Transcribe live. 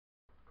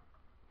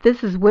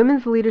This is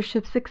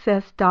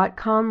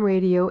womensleadershipsuccess.com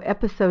radio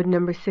episode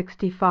number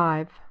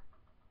 65.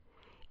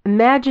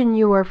 Imagine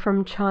you are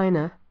from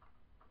China.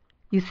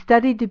 You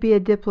studied to be a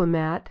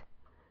diplomat,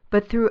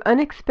 but through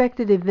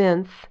unexpected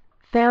events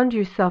found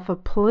yourself a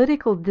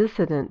political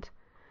dissident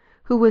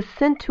who was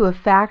sent to a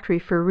factory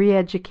for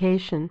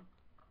re-education.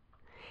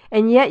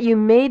 And yet you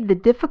made the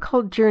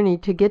difficult journey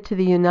to get to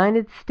the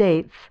United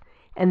States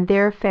and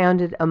there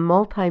founded a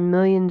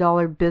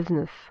multi-million-dollar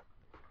business.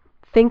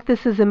 Think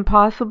this is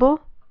impossible?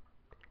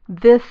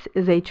 This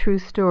is a true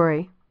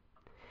story.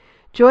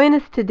 Join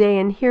us today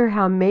and hear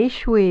how Mei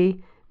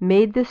Xu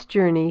made this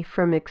journey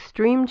from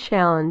extreme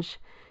challenge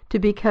to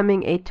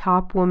becoming a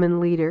top woman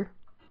leader.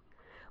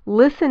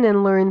 Listen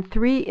and learn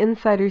 3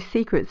 insider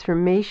secrets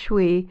from Mei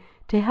Xu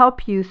to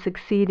help you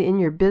succeed in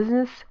your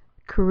business,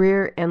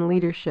 career, and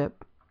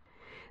leadership.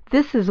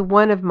 This is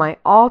one of my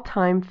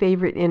all-time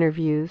favorite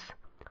interviews.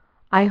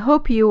 I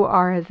hope you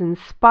are as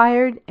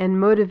inspired and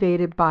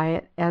motivated by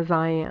it as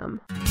I am.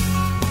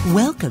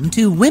 Welcome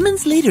to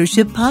Women's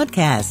Leadership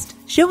Podcast,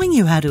 showing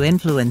you how to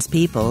influence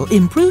people,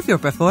 improve your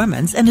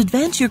performance, and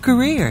advance your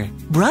career.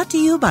 Brought to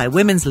you by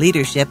women's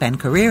leadership and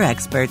career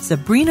expert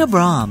Sabrina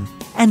Braham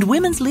and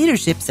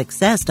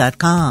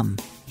womensleadershipsuccess.com.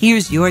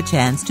 Here's your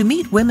chance to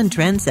meet women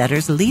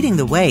trendsetters leading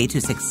the way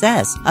to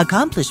success,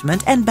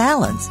 accomplishment, and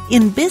balance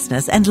in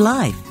business and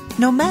life.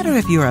 No matter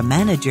if you're a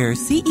manager,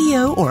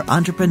 CEO, or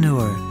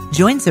entrepreneur,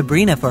 join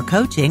Sabrina for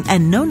coaching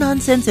and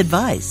no-nonsense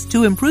advice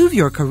to improve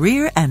your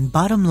career and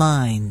bottom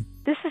line.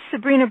 This is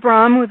Sabrina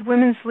Braham with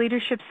Women's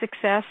Leadership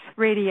Success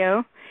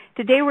Radio.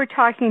 Today we're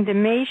talking to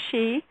Mei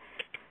Xu.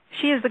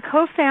 She is the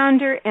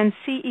co-founder and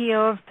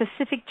CEO of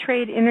Pacific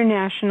Trade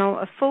International,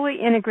 a fully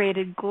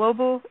integrated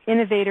global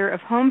innovator of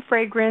home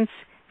fragrance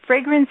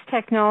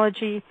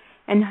technology,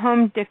 and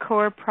home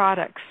decor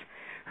products.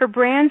 Her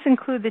brands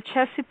include the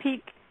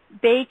Chesapeake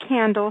Bay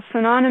candle,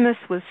 synonymous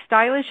with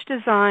stylish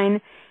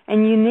design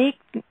and unique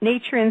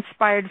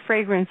nature-inspired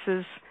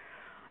fragrances.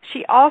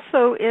 She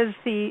also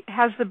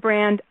has the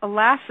brand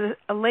Oasis,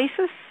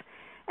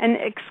 an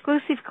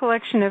exclusive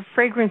collection of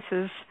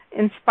fragrances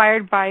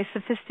inspired by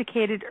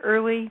sophisticated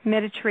early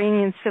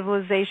Mediterranean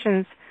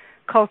civilizations,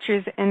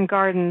 cultures, and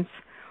gardens.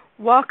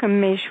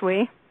 Welcome, Mei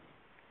Xu.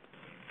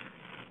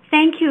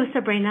 Thank you,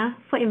 Sabrina,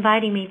 for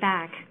inviting me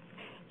back.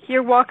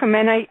 You're welcome,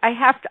 and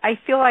I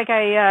feel like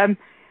I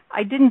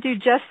didn't do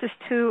justice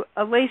to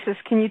Oasis.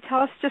 Can you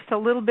tell us just a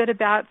little bit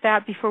about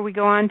that before we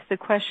go on to the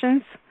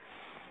questions?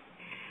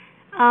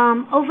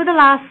 Over the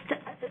last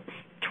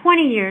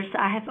 20 years,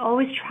 I have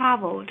always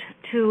traveled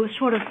to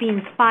sort of be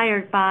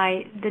inspired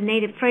by the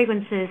native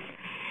fragrances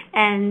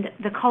and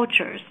the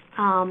cultures.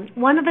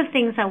 One of the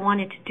things I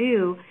wanted to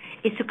do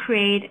is to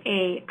create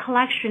a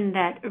collection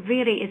that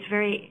really is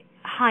very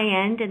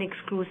high-end and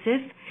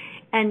exclusive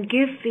and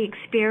give the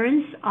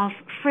experience of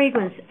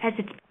fragrance as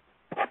it's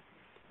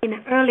in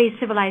the early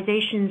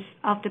civilizations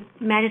of the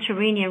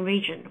Mediterranean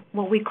region,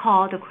 what we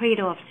call the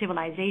cradle of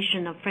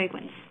civilization of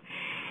fragrance.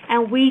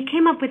 And we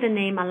came up with the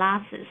name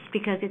Oasis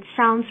because it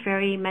sounds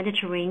very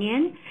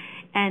Mediterranean,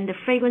 and the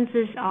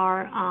fragrances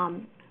are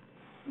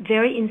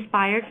very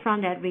inspired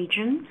from that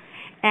region.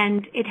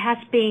 And it has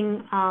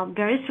been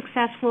very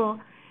successful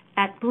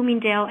at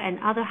Bloomingdale and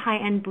other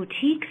high-end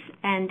boutiques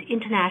and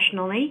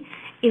internationally.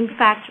 In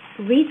fact,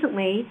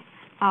 recently,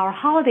 our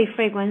holiday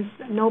fragrance,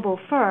 Noble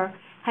Fur,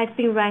 has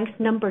been ranked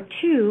number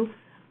 2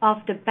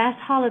 of the best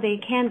holiday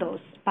candles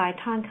by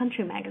Town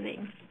Country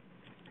magazine.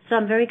 So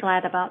I'm very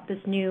glad about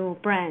this new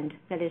brand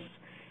that is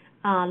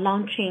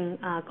launching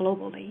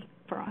globally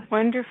for us.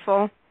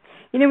 Wonderful.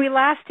 You know, we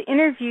last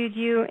interviewed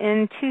you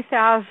in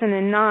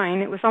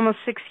 2009. It was almost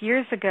 6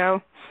 years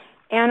ago.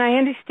 And I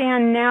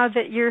understand now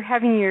that you're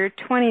having your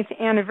 20th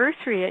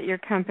anniversary at your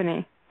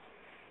company.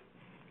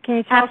 Can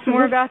you tell us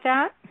more about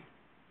that?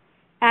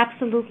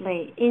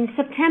 Absolutely. In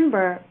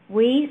September,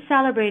 we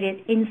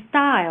celebrated in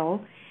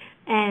style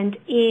and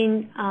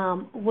in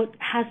what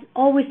has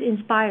always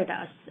inspired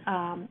us.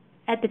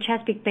 At the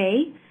Chesapeake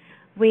Bay,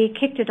 we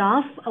kicked it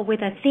off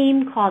with a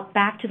theme called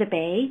Back to the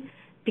Bay,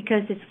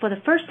 because it's for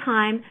the first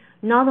time,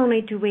 not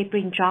only do we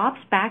bring jobs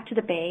back to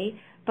the Bay,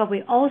 but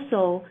we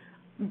also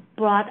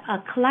brought a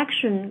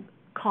collection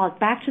called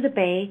Back to the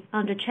Bay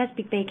under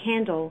Chesapeake Bay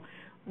Candle,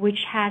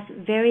 which has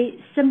very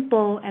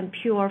simple and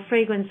pure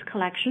fragrance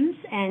collections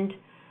and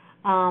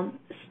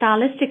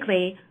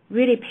stylistically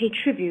really pay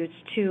tributes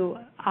to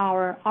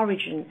our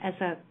origin as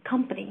a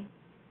company.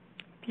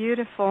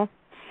 Beautiful.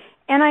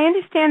 And I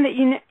understand that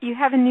you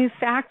have a new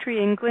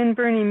factory in Glen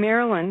Burnie,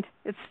 Maryland.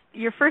 It's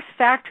your first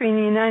factory in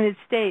the United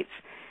States.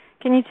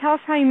 Can you tell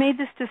us how you made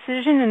this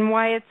decision and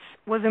why it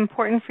was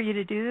important for you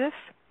to do this?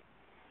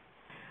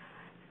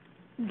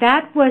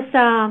 That was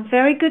a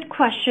very good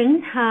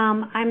question.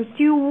 I'm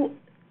still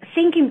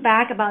thinking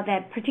back about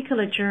that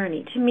particular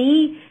journey. To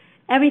me,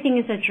 everything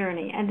is a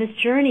journey, and this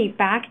journey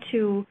back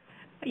to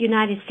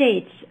United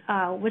States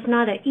was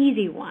not an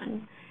easy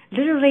one,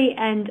 literally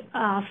and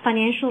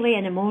financially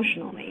and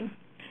emotionally,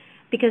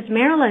 because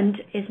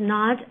Maryland is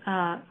not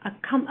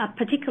a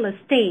particular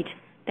state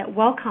that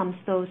welcomes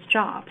those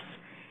jobs.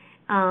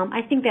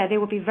 I think that they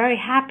will be very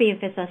happy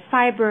if it's a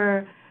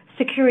cyber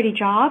security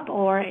job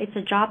or it's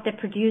a job that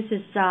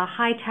produces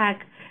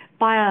high-tech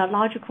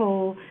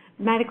biological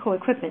medical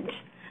equipment.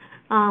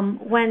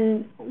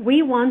 When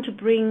we want to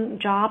bring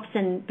jobs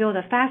and build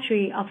a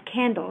factory of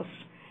candles,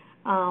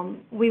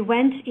 we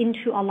went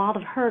into a lot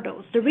of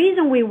hurdles. The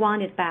reason we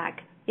want it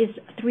back is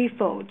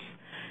threefold.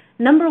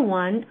 Number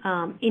one,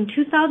 in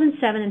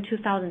 2007 and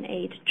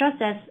 2008,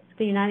 just as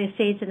the United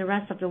States and the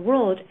rest of the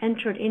world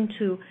entered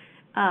into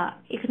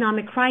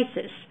economic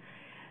crisis,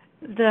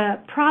 the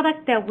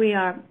product that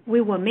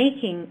we were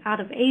making out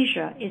of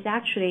Asia is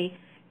actually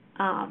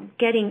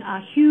getting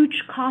a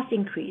huge cost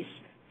increase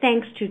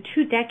thanks to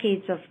 2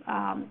 decades of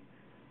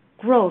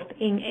growth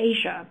in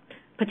Asia,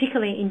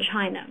 particularly in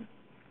China.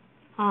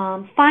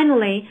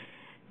 Finally,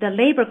 the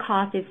labor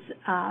cost is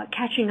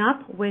catching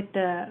up with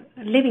the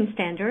living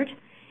standard,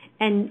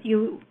 and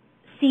you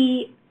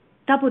see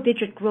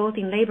double-digit growth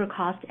in labor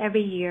costs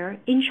every year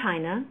in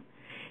China.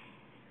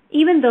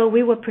 Even though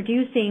we were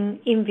producing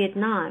in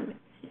Vietnam,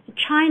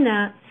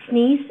 China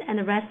sneeze and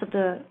the rest of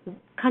the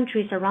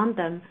countries around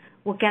them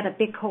will get a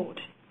big cold.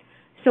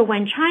 So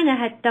when China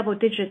had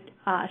double-digit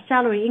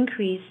salary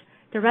increase,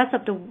 the rest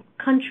of the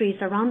countries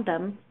around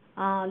them,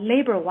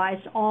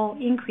 labor-wise, all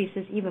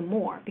increases even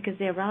more because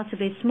they're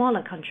relatively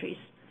smaller countries.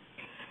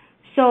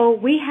 So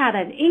we had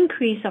an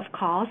increase of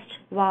cost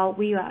while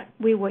we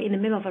were in the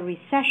middle of a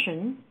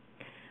recession,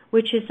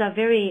 which is a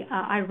very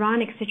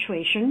ironic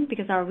situation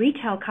because our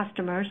retail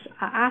customers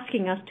are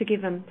asking us to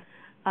give them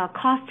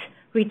cost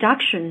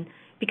reduction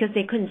because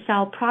they couldn't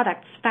sell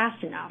products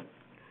fast enough.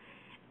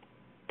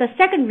 The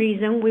second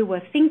reason we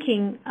were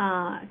thinking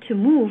to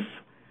move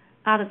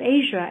out of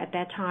Asia at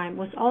that time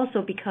was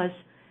also because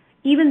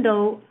even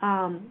though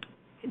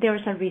there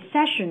was a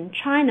recession,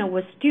 China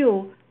was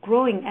still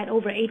growing at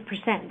over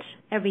 8%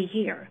 every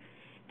year.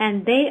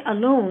 And they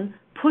alone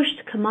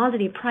pushed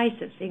commodity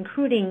prices,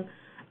 including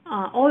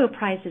oil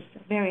prices,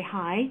 very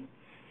high.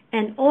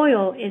 And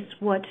oil is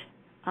what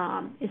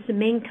is the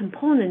main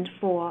component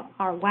for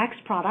our wax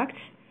products,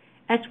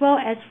 as well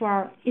as for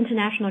our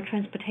international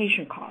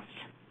transportation costs.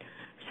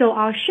 So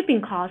our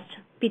shipping costs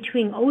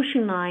between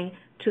ocean line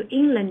to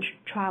inland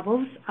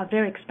travels are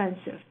very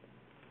expensive.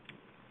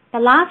 The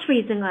last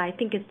reason I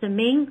think is the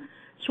main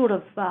sort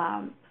of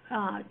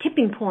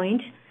tipping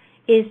point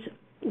is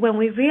when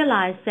we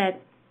realized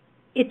that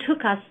it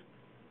took us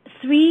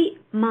 3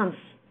 months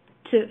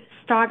to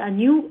start a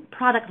new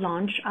product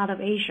launch out of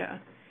Asia,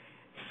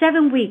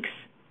 7 weeks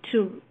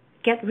to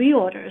get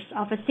reorders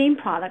of the same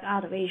product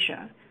out of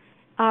Asia.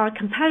 Our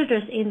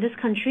competitors in this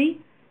country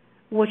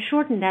would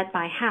shorten that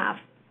by half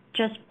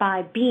just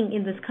by being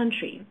in this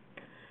country.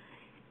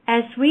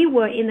 As we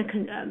were in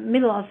the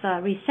middle of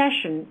a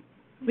recession,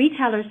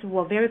 retailers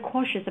were very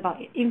cautious about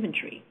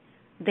inventory.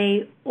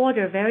 They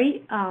order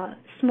very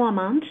small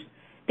amount.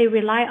 They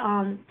rely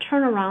on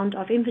turnaround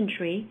of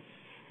inventory.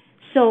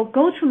 So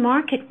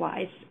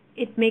go-to-market-wise,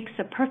 it makes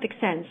a perfect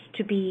sense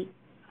to be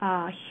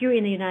here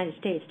in the United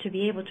States to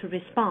be able to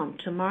respond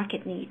to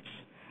market needs.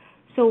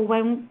 So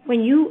when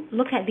you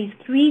look at these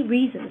 3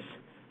 reasons,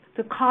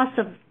 the cost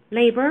of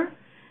labor,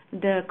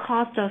 the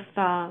cost of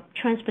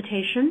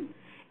transportation,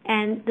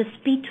 and the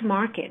speed to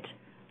market,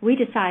 we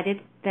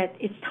decided that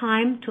it's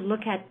time to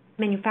look at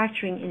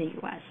manufacturing in the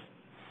U.S.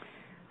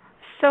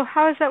 So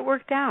how has that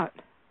worked out?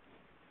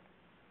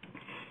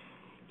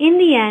 In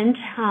the end,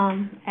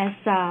 as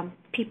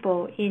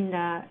people in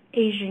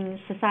Asian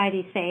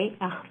society say,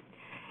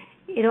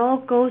 it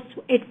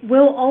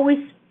will always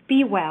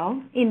be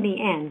well in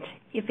the end.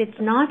 If it's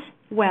not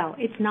well,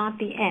 it's not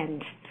the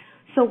end.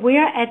 So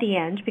we're at the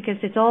end because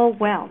it's all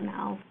well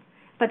now.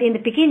 But in the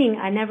beginning,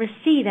 I never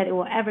see that it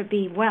will ever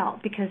be well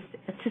because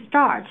to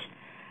start,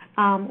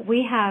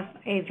 we have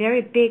a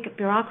very big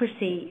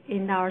bureaucracy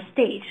in our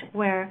state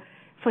where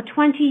for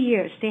 20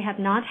 years they have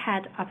not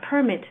had a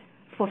permit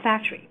for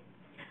factory.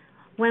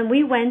 When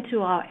we went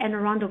to our Anne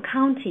Arundel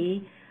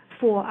County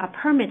for a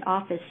permit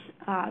office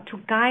to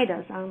guide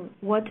us on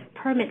what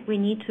permit we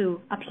need to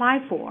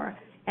apply for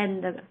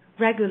and the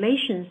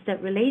regulations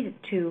that related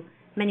to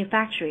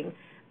manufacturing,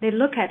 they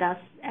look at us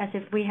as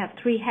if we have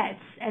 3 heads,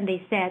 and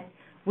they said,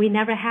 we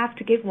never have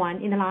to give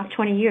one in the last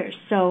 20 years.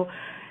 So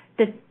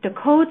the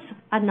codes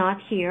are not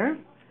here,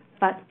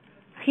 but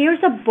here's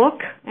a book,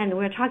 and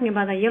we're talking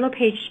about a yellow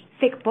page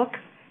thick book.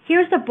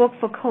 Here's the book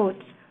for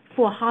codes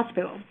for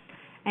hospital,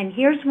 and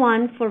here's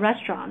one for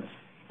restaurants,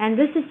 and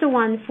this is the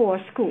one for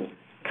school.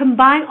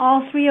 Combine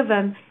all 3 of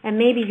them, and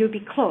maybe you'll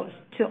be close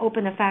to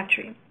open a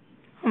factory.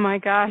 Oh my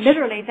gosh!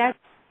 Literally,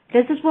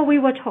 this is what we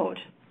were told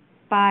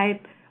by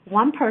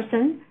one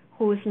person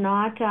who is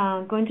not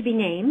going to be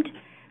named,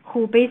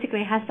 who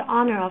basically has the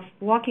honor of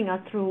walking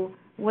us through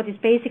what is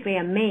basically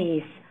a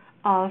maze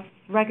of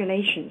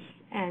regulations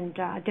and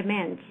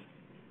demands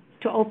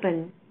to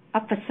open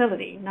a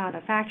facility, not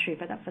a factory,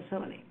 but a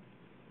facility.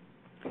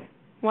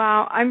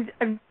 Wow!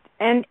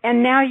 And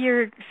now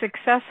you're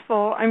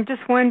successful. I'm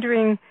just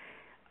wondering,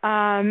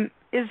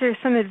 is there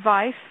some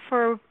advice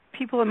for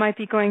people that might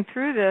be going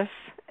through this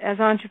as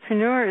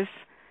entrepreneurs?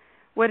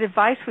 what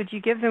advice would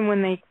you give them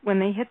when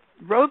they hit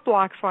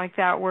roadblocks like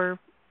that, where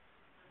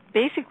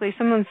basically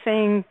someone's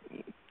saying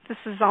this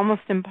is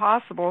almost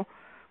impossible?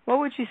 What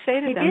would you say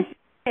to them? It is.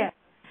 Yeah.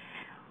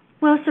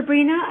 Well,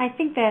 Sabrina, I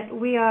think that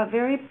we are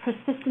very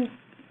persistent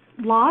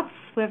lots.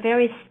 We're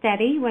very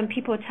steady. When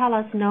people tell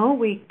us no,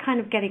 we kind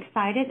of get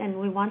excited and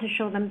we want to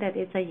show them that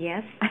it's a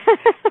yes.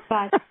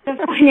 But the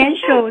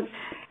financials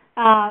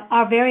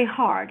are very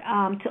hard.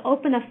 To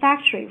open a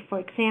factory, for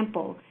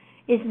example,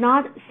 is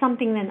not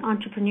something that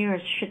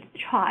entrepreneurs should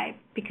try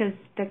because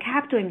the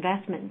capital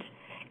investment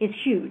is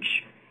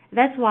huge.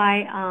 That's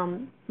why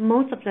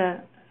most of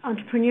the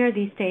entrepreneurs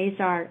these days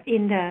are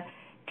in the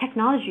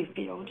technology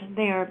field.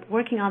 They are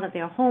working out of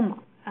their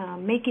home,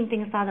 making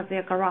things out of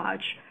their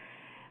garage.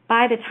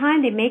 By the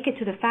time they make it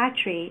to the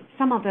factory,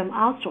 some of them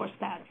outsource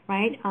that,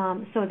 right?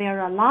 So there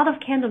are a lot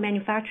of candle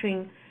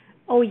manufacturing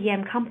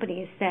OEM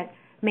companies that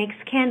makes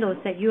candles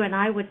that you and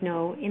I would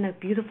know in a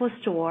beautiful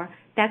store,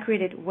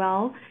 decorated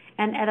well,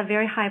 and at a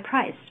very high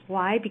price.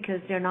 Why?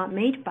 Because they're not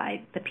made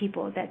by the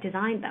people that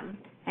design them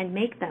and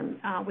make them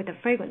with the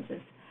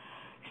fragrances.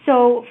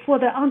 So for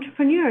the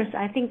entrepreneurs,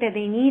 I think that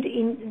they need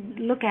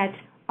to look at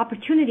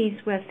opportunities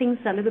where things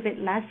are a little bit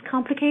less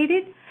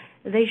complicated.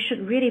 They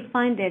should really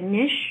find their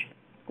niche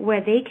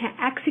where they can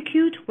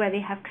execute, where they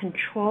have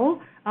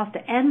control of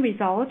the end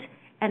result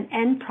and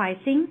end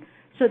pricing,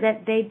 so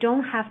that they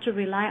don't have to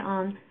rely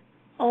on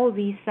all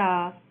these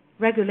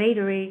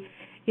regulatory,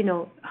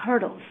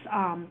 hurdles.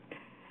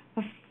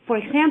 For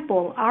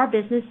example, our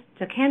business,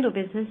 the candle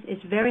business, is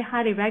very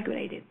highly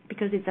regulated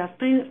because it's a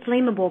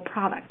flammable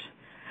product.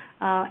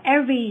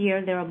 Every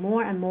year there are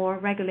more and more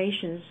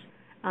regulations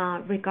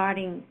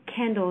regarding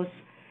candles,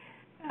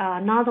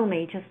 not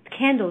only just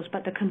candles,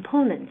 but the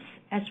components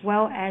as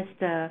well as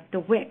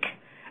the wick,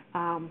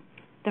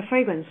 the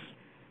fragrance.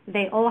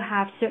 They all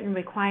have certain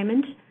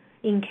requirements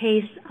in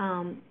case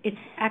it's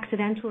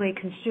accidentally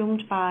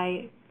consumed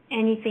by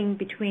anything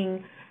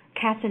between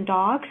cats and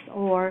dogs,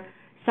 or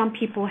some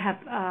people have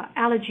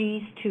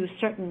allergies to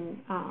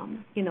certain,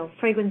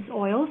 fragrance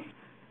oils.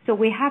 So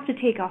we have to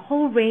take a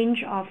whole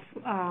range of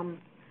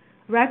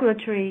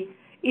regulatory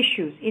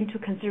issues into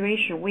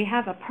consideration. We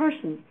have a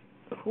person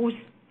whose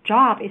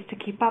job is to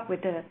keep up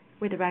with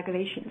the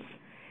regulations,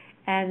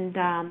 and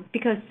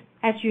because,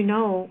 as you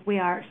know, we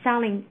are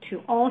selling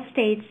to all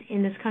states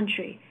in this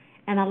country,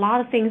 and a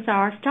lot of things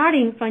are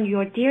starting from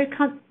your dear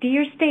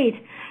state,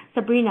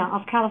 Sabrina,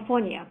 of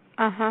California.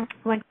 Uh-huh.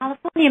 When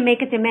California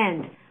make a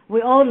demand,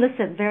 we all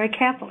listen very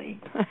carefully.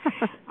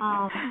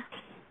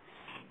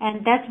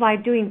 And that's why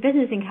doing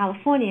business in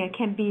California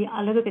can be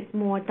a little bit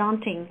more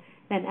daunting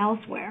than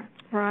elsewhere.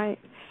 Right.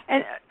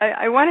 And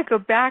I want to go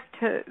back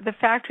to the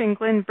factory in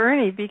Glen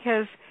Burnie,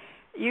 because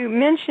you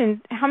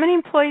mentioned, how many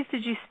employees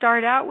did you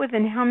start out with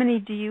and how many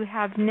do you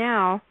have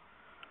now?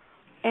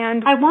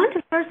 And I want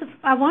to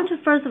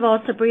first of all,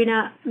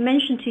 Sabrina,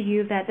 mention to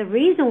you that the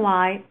reason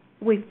why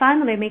we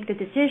finally make the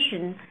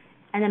decision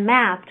and a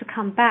map to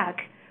come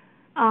back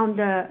on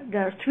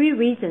the three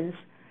reasons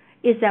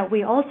is that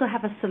we also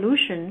have a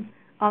solution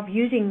of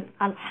using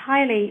a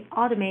highly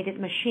automated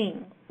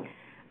machine.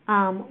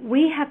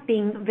 We have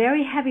been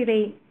very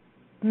heavily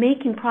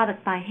making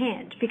products by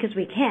hand because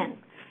we can,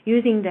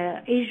 using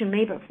the Asian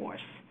labor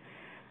force.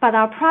 But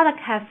our product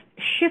has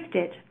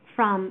shifted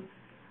from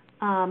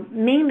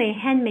mainly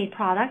handmade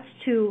products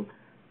to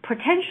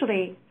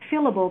potentially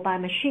fillable by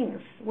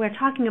machines. We're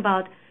talking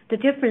about the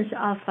difference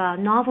of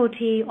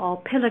novelty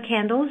or pillar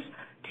candles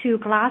to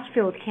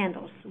glass-filled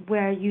candles,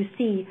 where you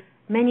see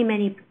many,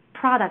 many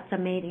products are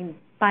made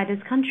by this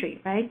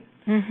country, right?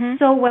 Mm-hmm.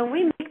 So when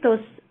we make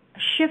those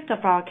shift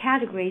of our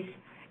categories,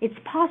 it's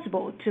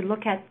possible to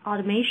look at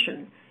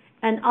automation.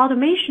 And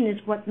automation is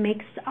what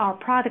makes our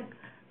product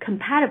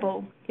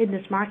compatible in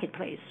this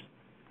marketplace.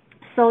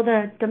 So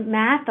the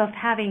math of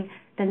having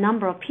the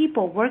number of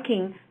people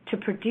working to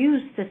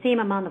produce the same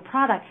amount of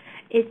product,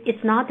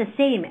 it's not the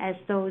same as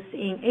those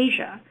in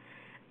Asia.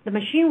 The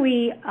machine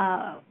we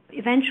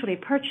eventually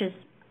purchase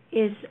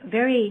is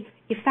very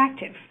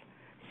effective.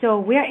 So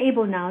we're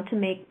able now to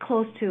make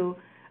close to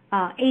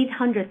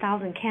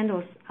 800,000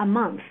 candles a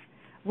month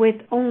with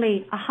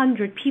only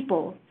 100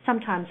 people,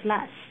 sometimes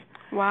less.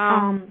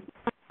 Wow.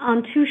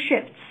 On 2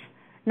 shifts,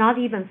 not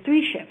even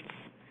 3 shifts.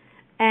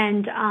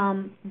 And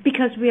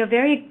because we are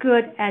very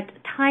good at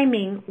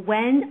timing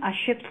when a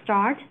shift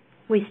starts,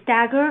 we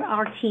stagger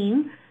our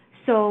team.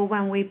 So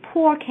when we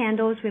pour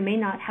candles, we may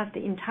not have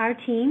the entire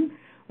team.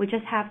 We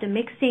just have the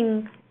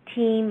mixing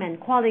team and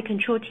quality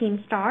control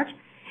team start.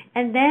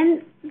 And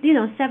then,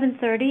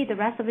 7:30, the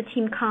rest of the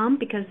team come,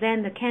 because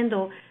then the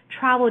candle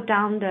travel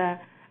down the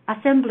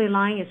assembly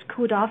line is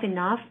cooled off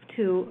enough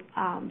to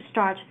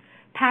start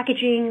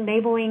packaging,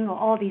 labeling,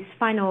 all these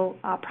final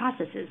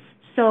processes.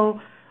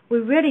 So we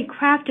really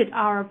crafted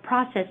our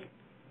process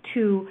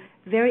to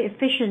very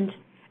efficient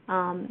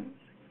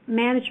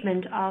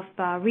management of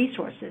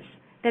resources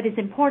that is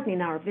important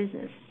in our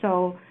business.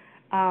 So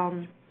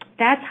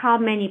that's how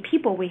many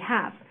people we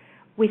have.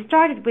 We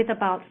started with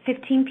about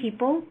 15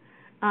 people.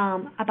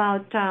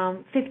 about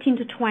 15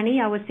 to 20,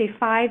 I would say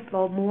 5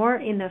 or more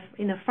in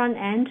the front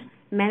end,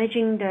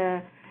 managing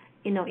the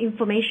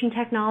information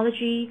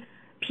technology,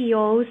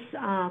 POs,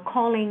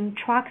 calling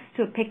trucks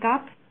to pick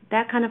up,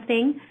 that kind of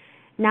thing.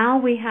 Now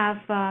we have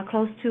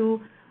close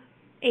to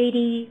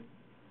 80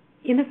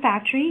 in the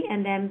factory,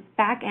 and then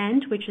back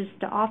end, which is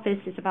the office,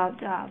 is about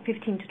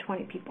 15 to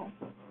 20 people.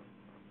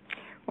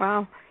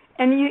 Wow.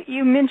 And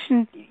you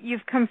mentioned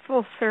you've come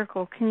full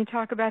circle. Can you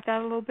talk about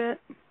that a little bit?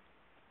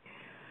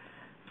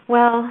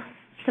 Well,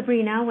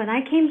 Sabrina, when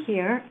I came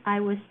here, I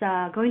was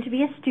going to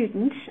be a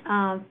student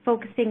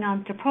focusing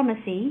on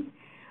diplomacy,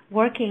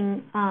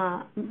 working.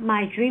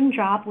 My dream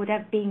job would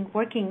have been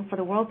working for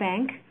the World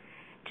Bank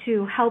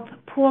to help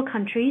poor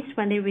countries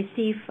when they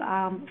receive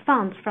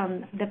funds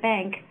from the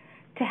bank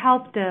to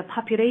help the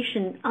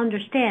population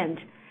understand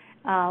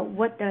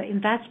what the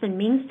investment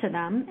means to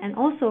them, and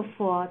also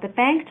for the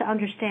bank to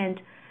understand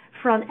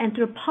from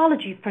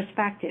anthropology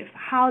perspective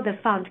how the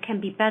fund can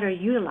be better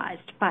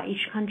utilized by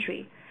each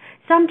country.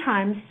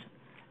 Sometimes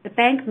the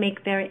bank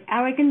make very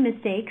arrogant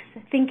mistakes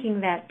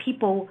thinking that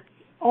people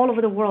all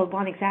over the world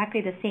want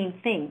exactly the same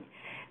thing.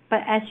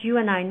 But as you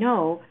and I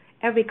know,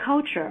 every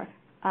culture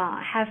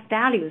has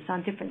values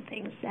on different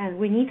things, and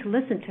we need to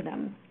listen to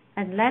them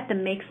and let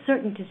them make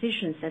certain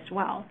decisions as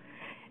well.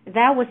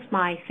 That was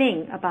my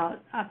thing about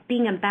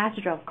being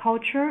ambassador of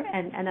culture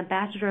and an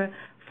ambassador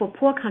for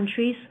poor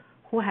countries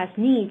who has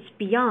needs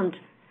beyond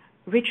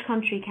rich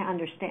country can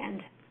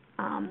understand.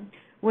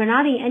 We're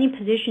not in any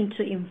position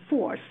to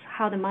enforce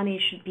how the money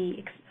should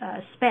be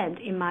spent,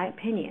 in my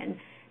opinion,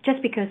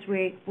 just because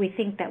we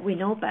think that we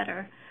know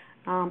better.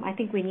 I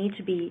think we need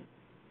to be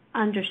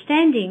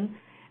understanding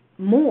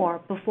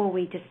more before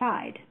we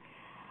decide.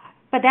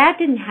 But that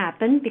didn't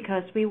happen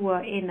because we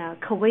were in a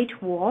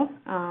Kuwait war.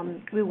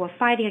 We were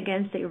fighting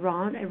against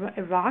Iraq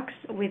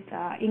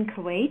in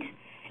Kuwait,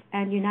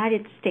 and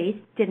United States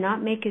did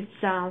not make its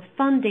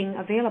funding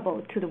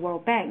available to the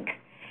World Bank.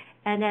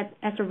 And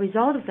as a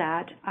result of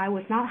that, I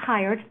was not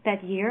hired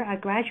that year. I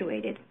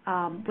graduated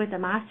with a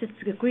master's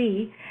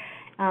degree.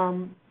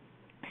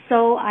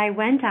 So I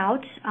went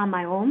out on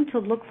my own to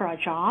look for a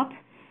job,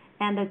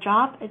 and the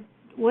job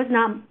was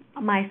not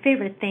my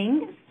favorite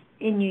thing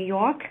in New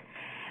York.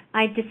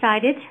 I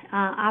decided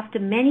after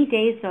many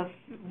days of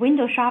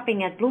window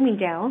shopping at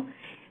Bloomingdale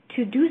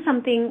to do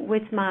something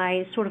with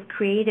my sort of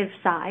creative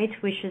side,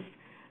 which is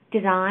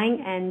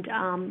design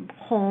and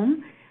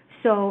home.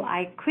 So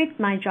I quit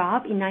my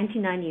job in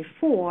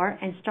 1994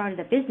 and started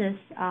a business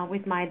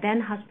with my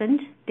then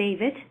husband,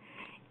 David,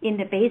 in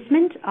the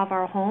basement of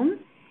our home.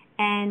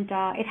 And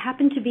it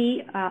happened to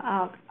be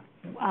an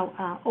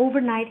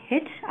overnight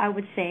hit, I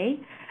would say.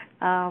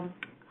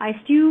 I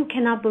still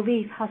cannot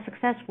believe how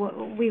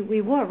successful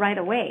we were right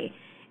away.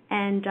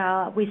 And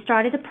we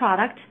started the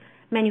product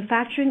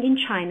manufacturing in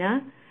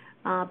China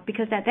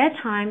because at that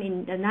time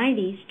in the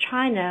 90s,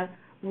 China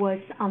was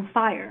on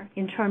fire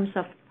in terms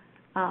of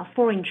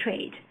foreign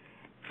trade.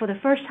 For the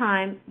first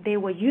time, they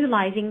were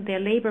utilizing their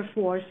labor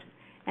force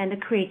and the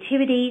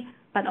creativity,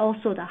 but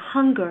also the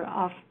hunger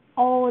of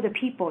all the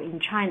people in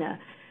China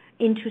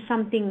into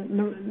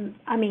something.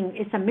 I mean,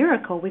 it's a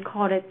miracle. We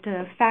call it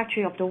the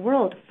factory of the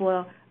world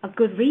for a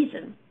good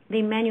reason.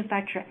 They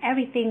manufacture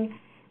everything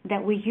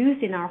that we use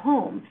in our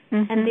home,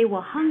 and they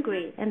were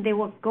hungry, and they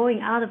were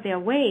going out of their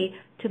way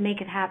to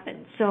make it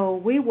happen. So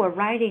we were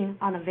riding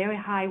on a very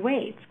high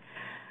wave.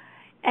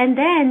 And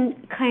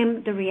then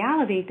came the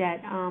reality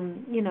that,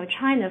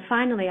 China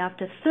finally,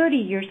 after 30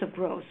 years of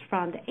growth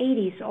from the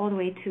 80s all the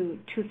way to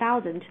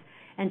 2000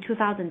 and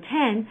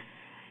 2010,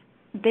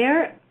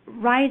 their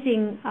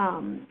rising,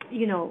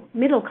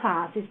 middle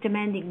class is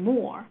demanding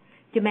more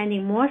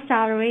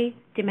salary,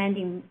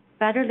 demanding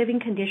better living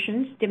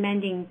conditions,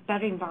 demanding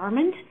better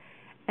environment.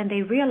 And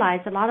they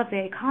realize a lot of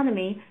their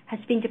economy has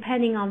been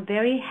depending on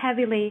very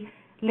heavily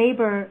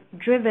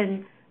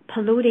labor-driven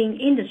polluting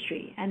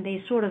industry, and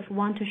they sort of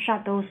want to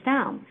shut those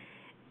down.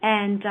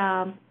 And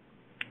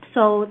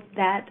so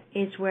that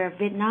is where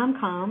Vietnam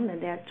came,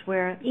 and that's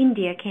where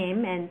India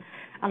came, and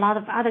a lot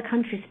of other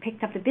countries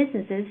picked up the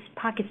businesses.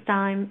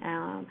 Pakistan,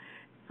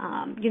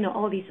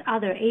 all these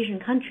other Asian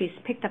countries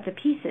picked up the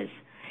pieces.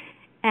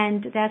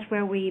 And that's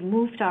where we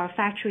moved our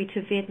factory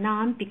to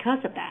Vietnam because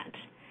of that.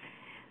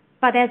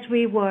 But as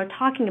we were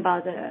talking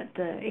about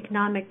the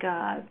economic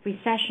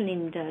recession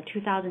in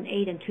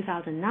 2008 and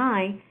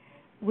 2009,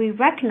 we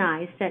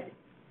recognized that,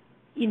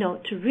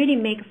 to really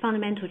make a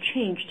fundamental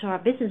change to our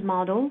business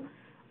model,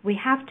 we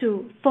have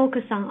to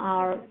focus on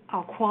our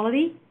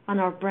quality, on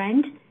our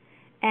brand,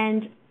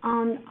 and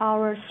on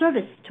our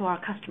service to our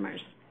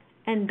customers.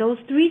 And those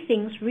three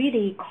things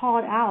really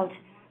called out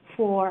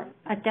for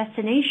a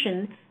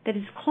destination that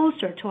is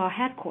closer to our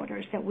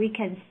headquarters, that we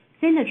can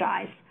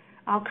synergize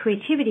our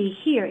creativity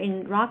here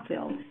in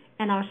Rockville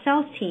and our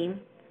sales team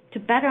to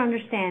better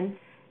understand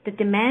the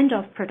demand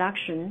of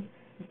production,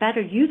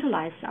 better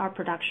utilize our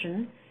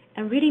production,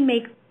 and really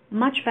make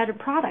much better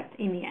product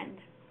in the end.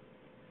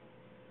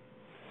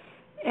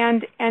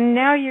 And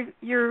now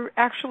you're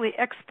actually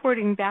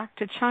exporting back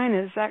to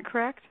China, is that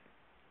correct?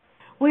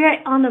 we are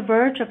on the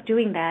verge of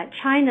doing that.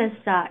 China's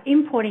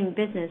importing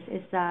business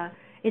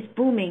is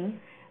booming,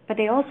 but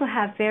they also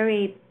have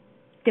very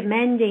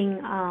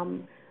demanding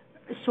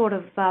sort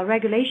of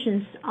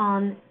regulations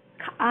on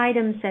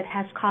items that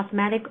has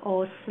cosmetic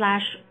or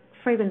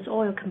 / fragrance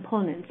oil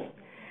components.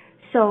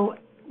 So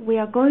we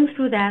are going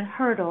through that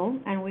hurdle,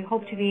 and we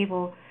hope to be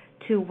able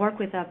to work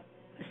with a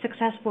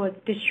successful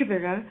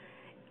distributor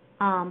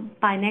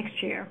by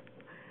next year.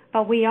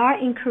 But we are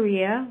in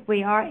Korea,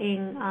 we are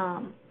in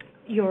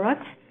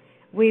Europe,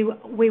 we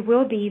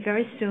will be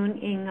very soon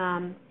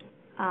in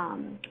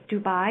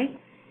Dubai,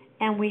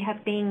 and we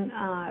have been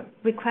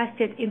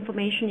requested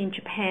information in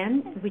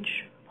Japan, which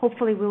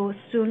hopefully we will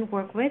soon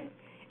work with,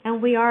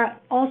 and we are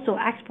also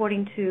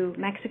exporting to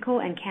Mexico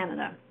and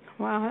Canada.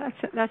 Wow,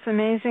 that's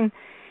amazing.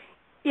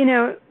 You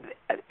know,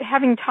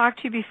 having talked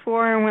to you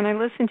before, and when I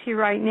listen to you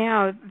right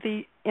now,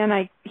 and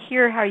I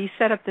hear how you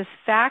set up this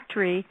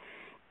factory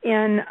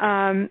in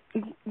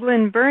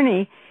Glen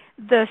Burnie,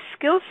 the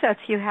skill sets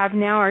you have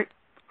now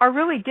are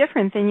really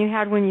different than you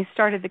had when you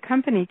started the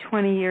company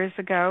 20 years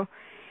ago.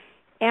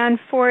 And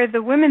for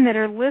the women that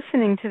are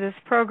listening to this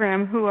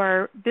program who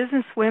are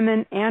business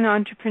women and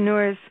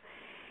entrepreneurs,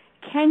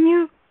 can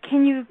you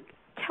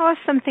tell us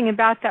something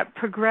about that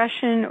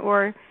progression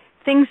or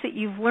things that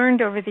you've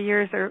learned over the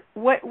years, or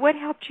what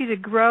helped you to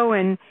grow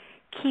and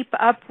keep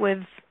up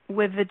with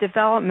the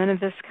development of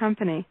this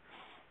company?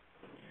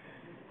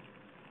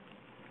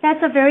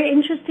 That's a very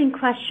interesting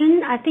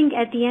question. I think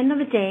at the end of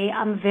the day,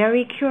 I'm a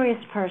very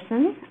curious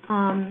person.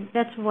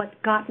 That's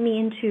what got me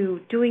into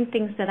doing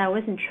things that I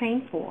wasn't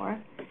trained for.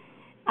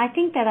 I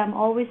think that I'm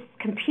always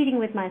competing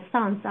with my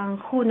sons on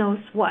who knows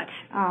what.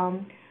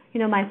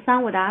 My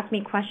son would ask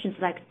me questions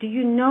like, do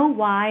you know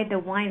why the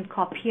wine is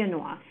called Pinot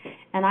Noir?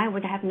 And I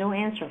would have no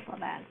answer for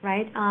that,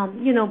 right?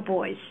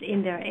 Boys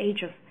in their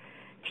age of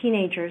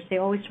teenagers, they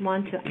always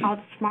want to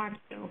outsmart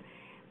you.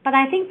 But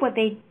I think what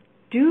they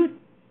do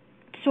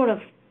sort of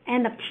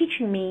end up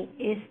teaching me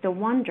is the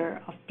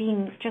wonder of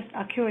being just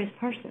a curious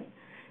person.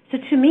 So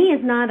to me,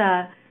 it's not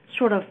a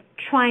sort of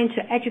trying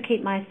to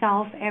educate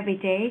myself every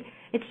day.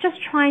 It's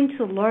just trying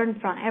to learn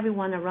from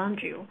everyone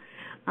around you.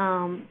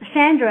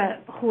 Sandra,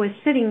 who is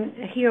sitting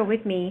here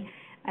with me,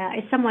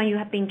 is someone you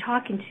have been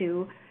talking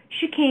to.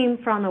 She came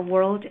from a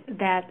world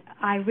that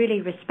I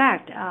really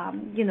respect.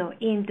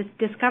 In the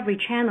Discovery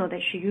Channel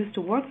that she used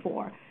to work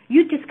for,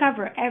 you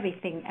discover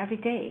everything every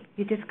day.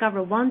 You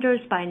discover wonders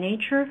by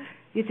nature.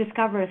 You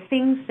discover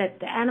things that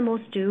the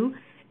animals do,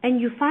 and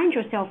you find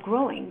yourself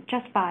growing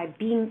just by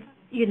being,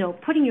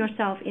 putting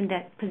yourself in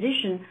that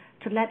position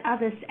to let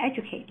others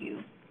educate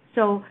you.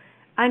 So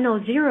I know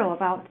zero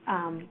about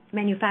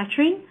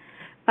manufacturing,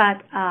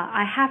 but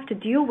I have to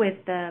deal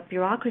with the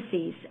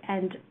bureaucracies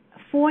and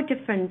 4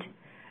 different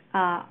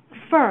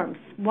firms,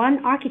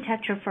 one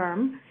architecture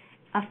firm,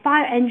 a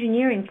fire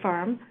engineering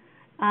firm,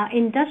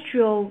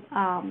 industrial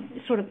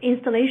sort of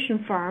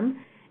installation firm,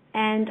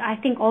 and I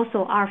think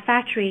also our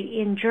factory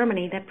in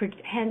Germany that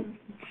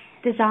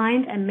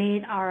designed and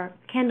made our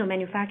candle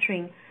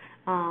manufacturing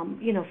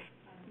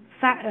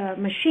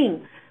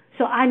machine.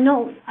 So I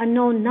know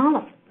none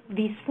of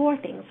these 4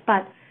 things,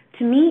 but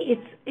to me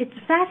it's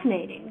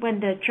fascinating when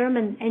the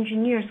German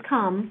engineers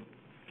come.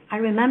 I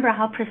remember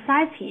how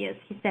precise he is.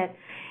 He said,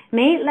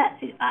 May,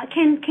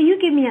 can you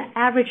give me an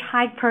average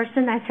height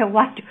person? I said,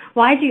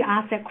 why do you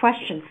ask that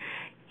question?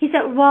 He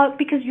said, well,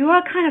 because you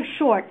are kind of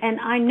short, and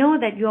I know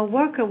that your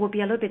worker will be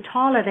a little bit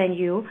taller than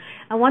you.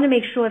 I want to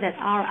make sure that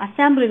our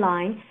assembly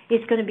line is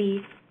going to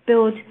be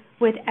built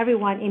with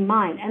everyone in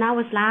mind. And I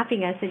was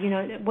laughing. I said,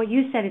 what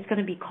you said is going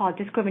to be called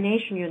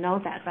discrimination. You know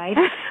that, right?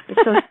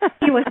 So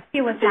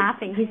he was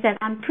laughing. He said,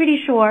 I'm pretty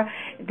sure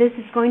this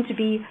is going to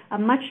be a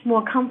much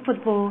more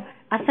comfortable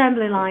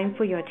assembly line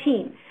for your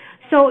team.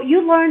 So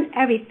you learn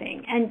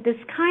everything, and this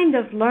kind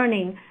of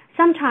learning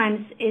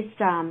sometimes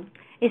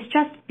is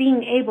just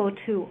being able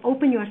to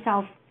open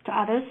yourself to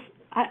others'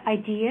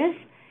 ideas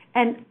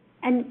and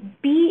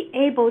be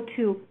able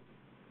to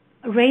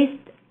raise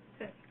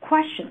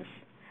questions.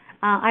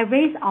 I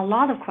raise a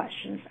lot of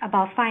questions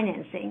about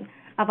financing,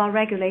 about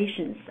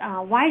regulations.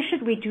 Why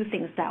should we do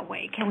things that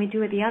way? Can we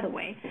do it the other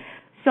way?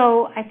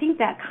 So I think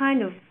that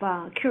kind of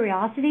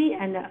curiosity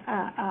and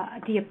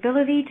the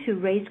ability to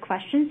raise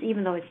questions,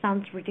 even though it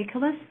sounds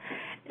ridiculous,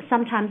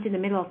 sometimes in the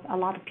middle of a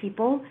lot of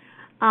people,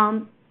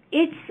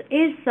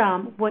 is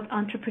what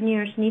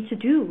entrepreneurs need to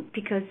do,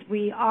 because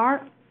we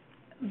are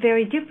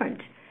very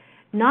different.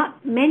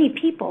 Not many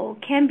people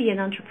can be an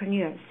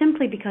entrepreneur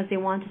simply because they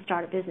want to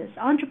start a business.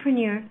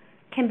 Entrepreneur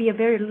can be a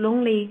very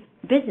lonely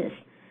business.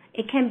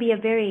 It can be a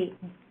very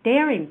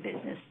daring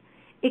business.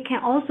 It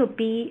can also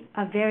be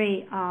a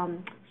very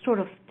sort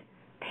of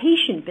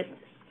patient business.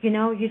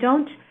 You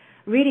don't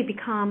really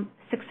become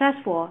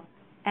successful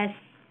as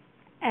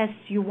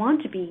you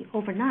want to be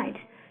overnight.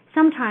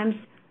 Sometimes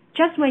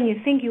just when you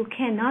think you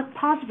cannot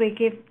possibly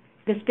give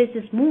this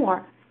business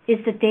more is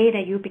the day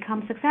that you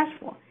become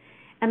successful.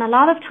 And a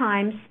lot of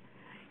times,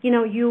 you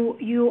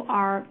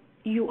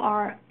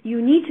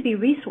need to be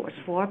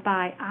resourceful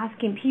by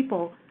asking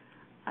people,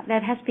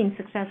 that has been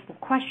successful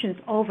questions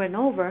over and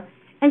over.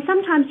 And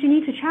sometimes you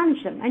need to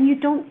challenge them, and you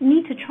don't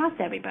need to trust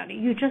everybody.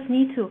 You just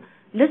need to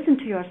listen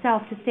to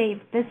yourself to say if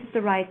this is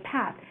the right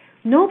path.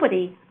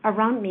 Nobody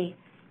around me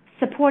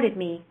supported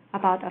me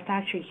about a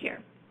factory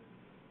here.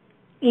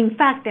 In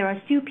fact, there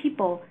are still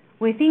people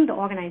within the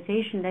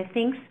organization that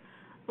thinks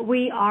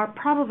we are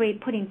probably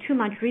putting too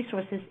much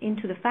resources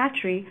into the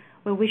factory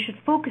where we should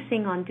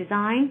focusing on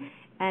design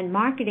and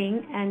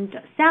marketing and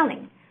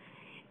selling.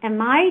 And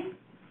my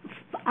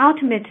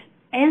ultimate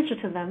answer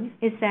to them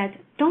is that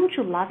don't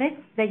you love it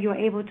that you're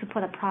able to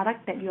put a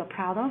product that you're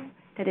proud of,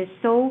 that is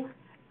so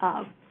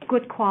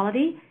good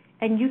quality,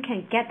 and you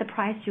can get the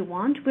price you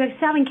want? We're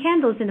selling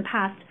candles in the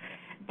past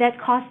that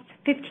cost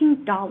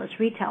 $15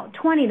 retail,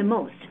 $20 the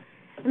most.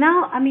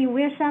 Now,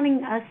 we're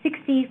selling a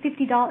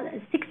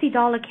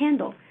 $60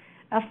 candle,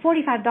 a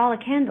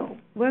 $45 candle.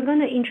 We're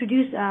going to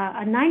introduce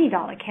a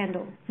 $90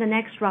 candle the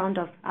next round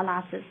of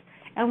Alasas,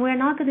 and we're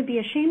not going to be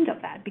ashamed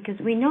of that because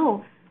we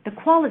know the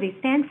quality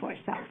stands for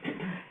itself.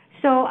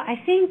 So I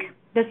think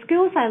the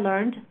skills I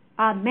learned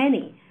are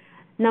many.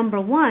 Number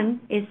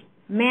one is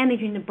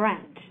managing the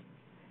brand.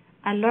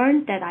 I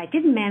learned that I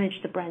didn't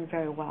manage the brand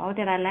very well,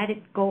 that I let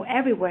it go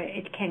everywhere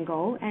it can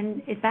go,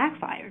 and it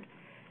backfired.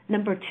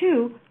 Number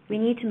two, we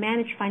need to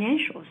manage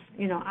financials.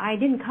 I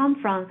didn't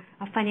come from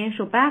a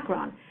financial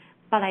background,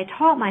 but I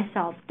taught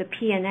myself the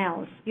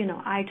P&Ls.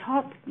 I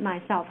taught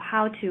myself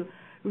how to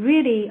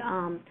really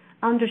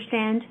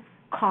understand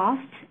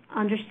costs,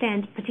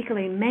 understand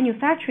particularly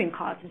manufacturing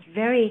costs. It's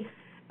very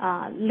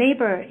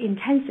labor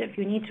intensive.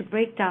 You need to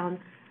break down,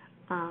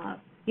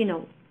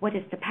 what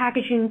is the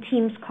packaging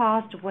team's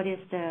cost, what is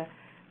the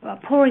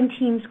pouring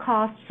team's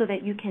cost, so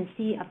that you can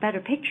see a better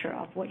picture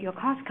of what your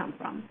costs come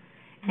from.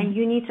 And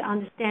you need to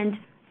understand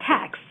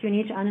tax, you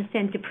need to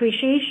understand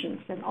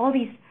depreciations and all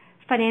these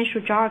financial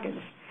jargons.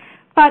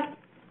 But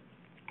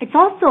it's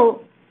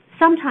also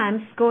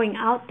sometimes going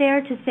out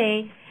there to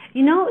say,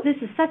 this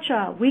is such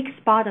a weak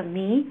spot of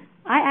me,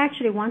 I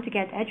actually want to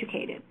get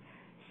educated.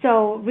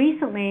 So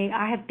recently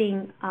I have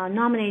been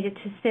nominated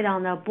to sit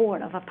on the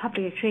board of a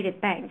publicly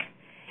traded bank.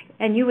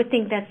 And you would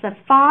think that's the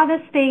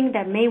farthest thing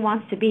that Mei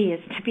wants to be, is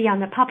to be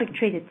on the public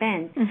traded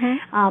bank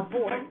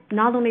board,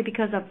 not only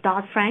because of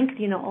Dodd-Frank,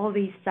 all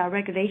these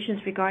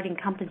regulations regarding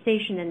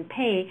compensation and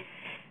pay,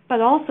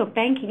 but also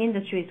banking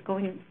industry is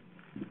going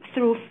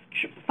through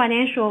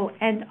financial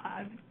and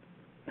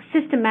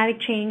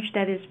systematic change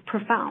that is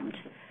profound.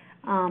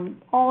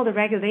 All the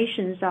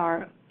regulations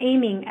are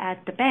aiming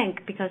at the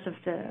bank because of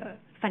the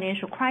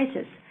financial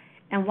crisis.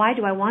 And why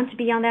do I want to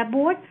be on that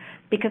board?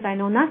 Because I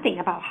know nothing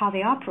about how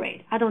they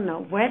operate. I don't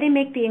know where they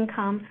make the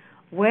income,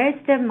 where is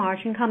their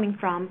margin coming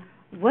from,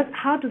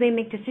 how do they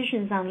make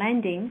decisions on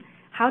lending,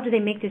 how do they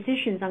make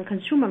decisions on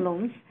consumer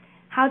loans,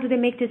 how do they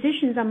make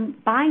decisions on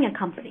buying a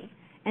company.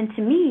 And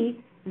to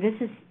me, this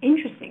is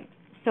interesting.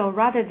 So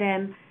rather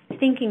than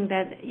thinking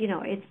that,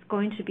 it's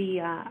going to be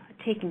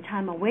taking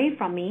time away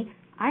from me,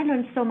 I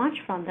learned so much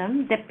from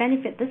them that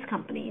benefit this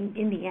company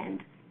in the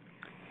end.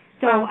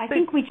 So I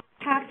think we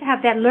have to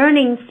have that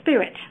learning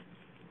spirit.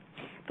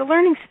 The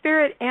learning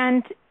spirit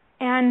and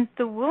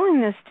the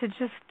willingness to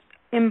just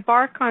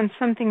embark on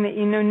something that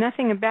you know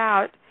nothing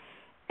about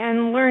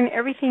and learn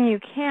everything you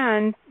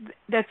can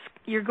that's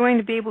you're going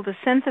to be able to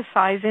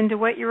synthesize into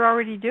what you're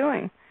already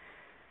doing.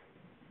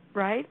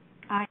 Right?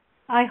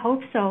 I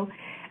hope so.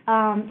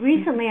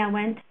 Recently I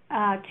went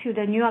to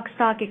the New York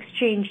Stock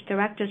Exchange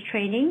Directors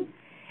Training,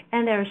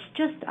 and there's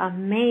just a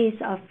maze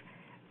of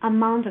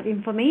amount of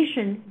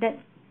information that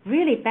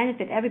really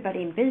benefit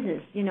everybody in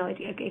business.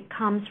 It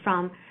comes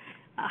from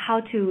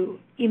how to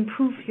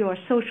improve your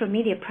social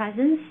media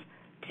presence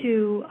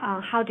to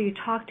how do you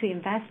talk to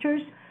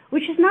investors,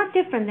 which is not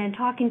different than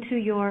talking to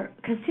your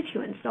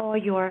constituents or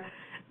your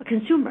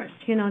consumers.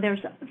 There's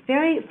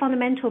very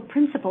fundamental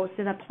principles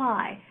that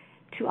apply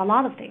to a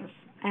lot of things,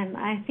 and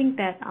I think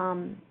that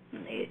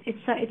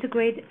it's a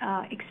great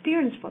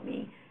experience for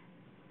me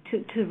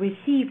to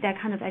receive that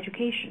kind of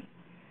education.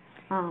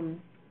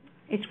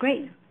 It's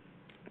great.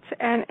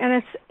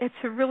 And it's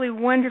a really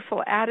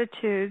wonderful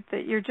attitude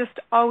that you're just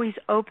always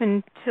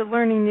open to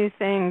learning new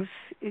things.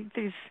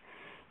 There's,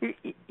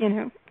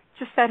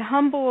 just that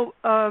humble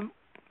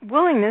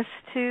willingness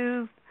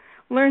to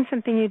learn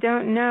something you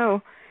don't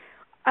know.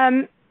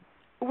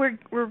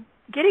 We're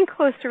getting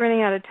close to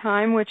running out of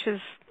time, which is,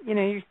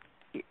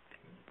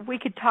 we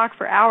could talk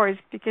for hours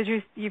because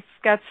you've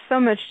got so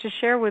much to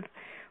share with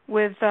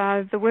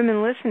the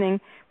women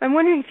listening. I'm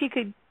wondering if you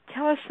could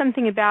tell us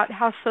something about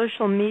how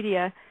social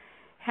media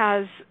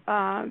has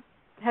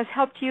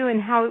helped you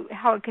and how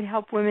it could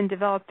help women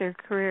develop their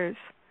careers.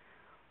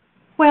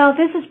 Well,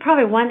 this is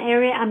probably one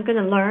area I'm going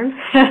to learn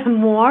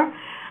more.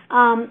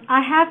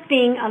 I have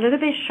been a little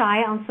bit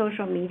shy on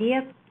social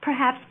media,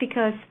 perhaps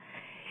because,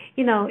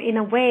 in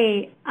a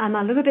way, I'm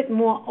a little bit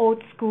more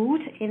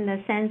old-schooled in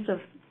the sense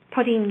of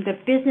putting the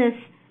business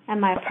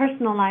and my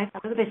personal life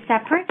a little bit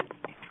separate.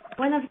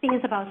 One of the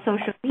things about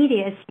social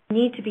media is you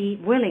need to be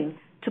willing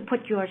to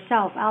put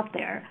yourself out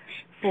there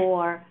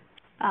for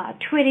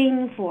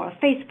tweeting, for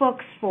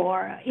Facebooks,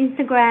 for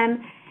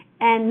Instagram,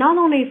 and not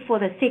only for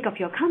the sake of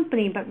your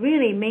company, but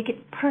really make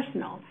it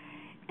personal.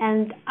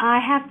 And I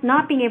have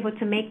not been able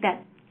to make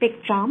that big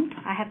jump,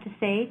 I have to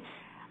say.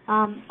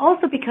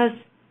 Also because,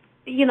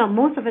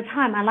 most of the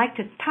time I like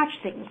to touch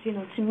things.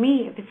 To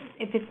me,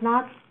 if it's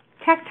not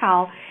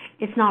tactile,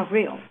 it's not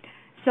real.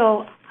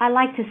 So I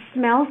like to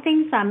smell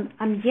things.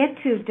 I'm yet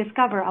to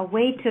discover a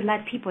way to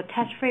let people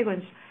touch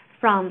fragrance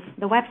from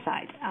the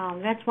website.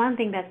 That's one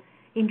thing that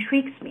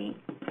intrigues me.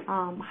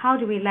 How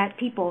do we let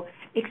people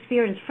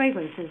experience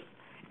fragrances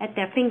at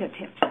their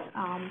fingertips?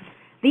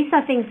 These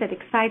are things that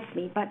excites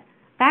me. But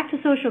back to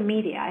social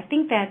media, I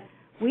think that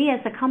we as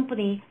a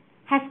company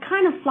has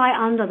kind of fly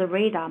under the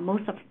radar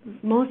most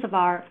of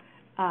our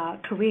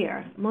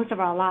career, most of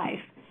our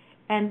life.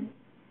 And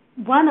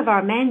one of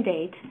our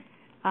mandate,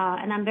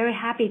 and I'm very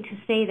happy to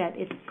say that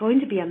it's going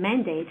to be a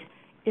mandate,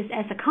 is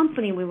as a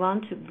company we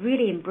want to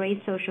really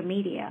embrace social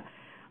media.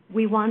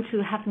 We want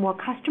to have more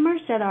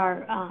customers that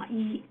are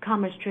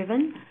e-commerce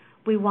driven.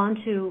 We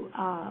want to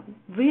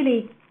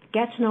really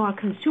get to know our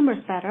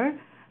consumers better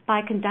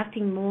by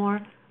conducting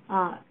more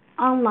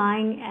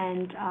online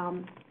and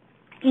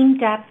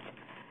in-depth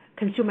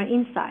consumer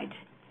insight.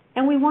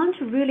 And we want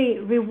to really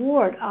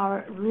reward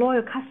our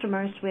loyal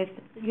customers with,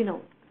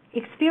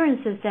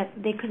 experiences that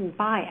they couldn't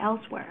buy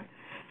elsewhere.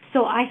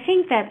 So I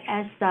think that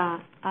as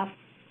a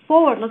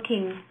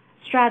forward-looking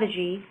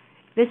strategy,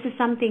 this is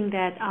something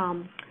that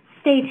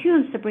stay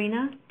tuned,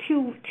 Sabrina.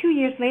 Two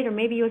years later,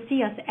 maybe you'll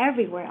see us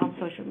everywhere on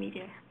social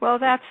media. Well,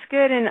 that's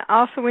good. And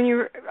also,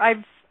 when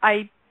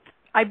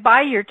I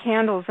buy your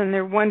candles, and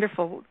they're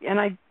wonderful. And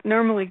I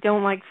normally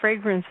don't like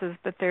fragrances,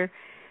 but they're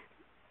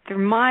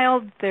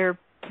mild, they're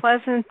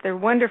pleasant, they're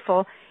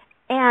wonderful.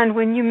 And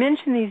when you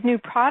mentioned these new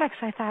products,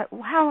 I thought,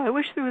 wow, I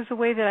wish there was a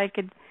way that I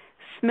could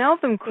smell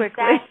them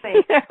quickly.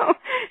 Exactly.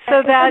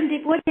 So that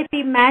would it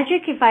be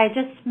magic if I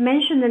just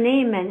mentioned the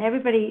name and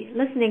everybody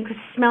listening could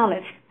smell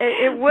it?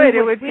 It would.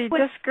 It would be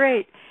just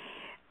great.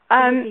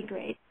 It would be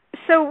great.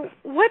 So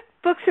what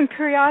books and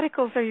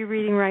periodicals are you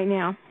reading right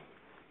now?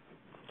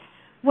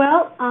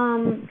 Well,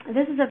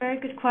 this is a very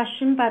good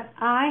question, but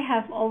I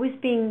have always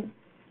been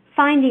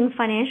finding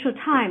Financial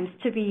Times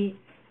to be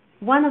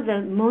one of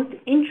the most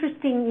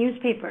interesting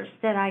newspapers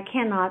that I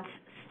cannot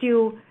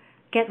still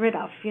get rid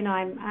of.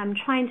 I'm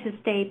trying to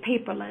stay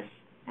paperless,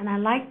 and I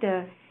like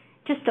the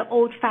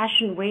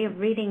old-fashioned way of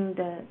reading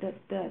the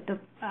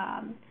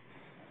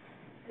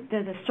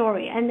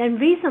story. And then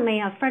recently,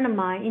 a friend of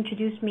mine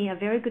introduced me a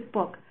very good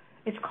book.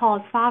 It's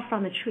called Far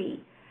from the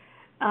Tree.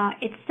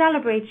 It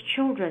celebrates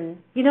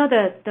children.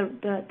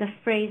 The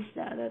phrase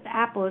the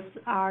apples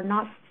are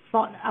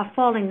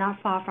falling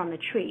not far from the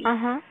tree.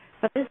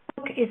 But this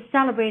book is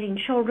celebrating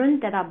children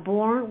that are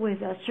born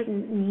with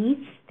certain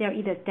needs. They're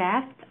either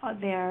deaf, or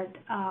they're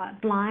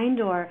blind,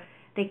 or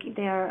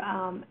they're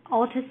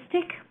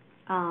autistic.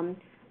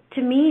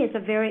 To me, it's a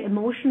very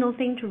emotional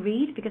thing to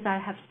read because I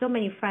have so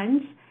many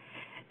friends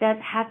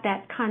that have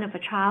that kind of a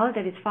child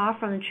that is far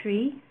from the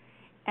tree,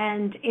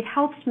 and it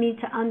helps me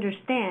to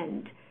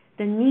understand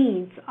the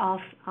needs of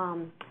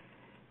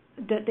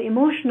the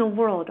emotional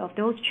world of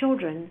those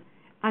children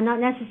are not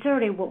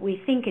necessarily what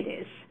we think it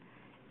is.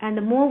 And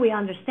the more we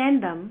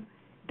understand them,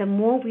 the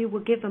more we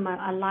will give them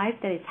a life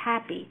that is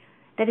happy,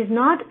 that is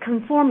not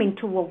conforming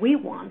to what we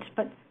want,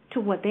 but to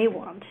what they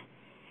want.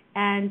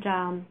 And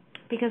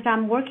because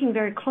I'm working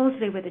very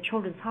closely with the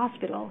Children's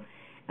Hospital,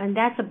 and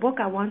that's a book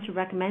I want to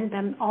recommend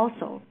them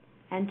also,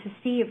 and to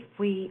see if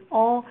we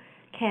all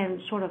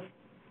can sort of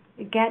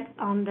get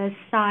on the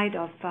side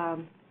of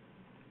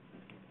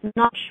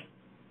not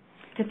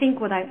to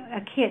think what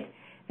a kid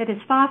that is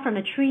far from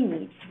a tree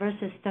needs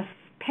versus the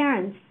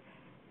parents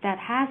that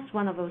has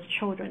one of those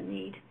children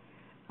need.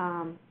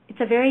 It's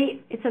a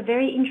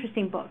very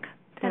interesting book.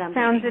 That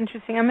sounds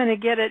interesting. I'm going to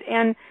get it.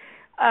 And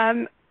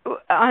on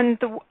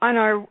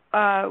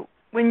our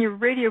when your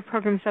radio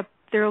program's up,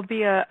 there will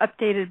be a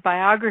updated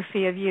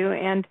biography of you.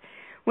 And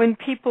when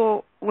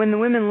the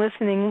women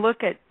listening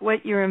look at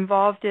what you're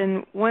involved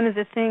in, one of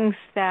the things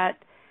that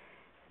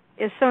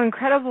is so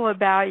incredible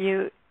about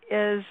you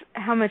is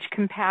how much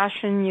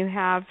compassion you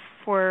have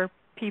for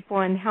people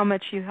and how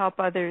much you help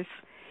others.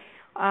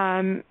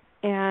 And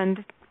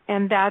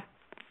that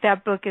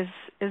book is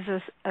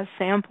a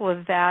sample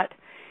of that.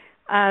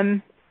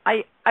 I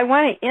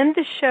want to end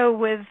the show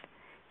with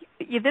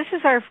this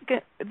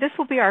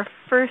will be our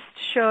first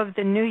show of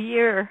the new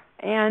year,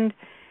 and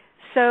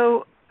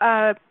so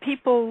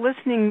people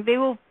listening, they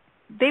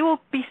will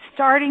be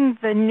starting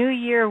the new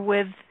year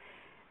with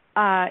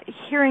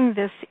hearing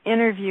this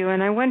interview,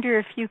 and I wonder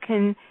if you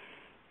can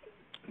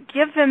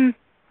give them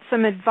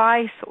some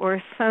advice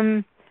or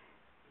some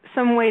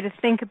way to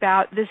think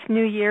about this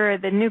new year or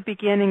the new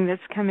beginning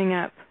that's coming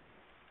up.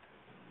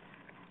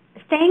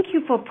 Thank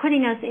you for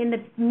putting us in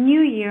the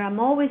new year. I'm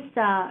always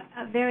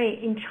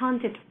very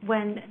enchanted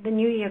when the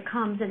new year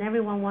comes and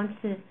everyone wants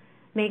to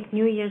make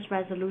New Year's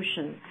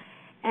resolution.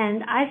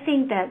 And I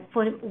think that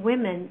for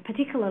women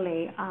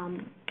particularly,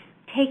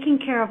 taking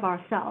care of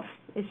ourselves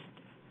is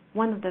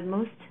one of the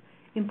most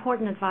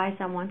important advice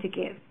I want to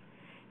give.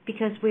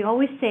 Because we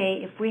always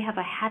say if we have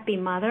a happy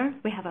mother,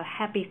 we have a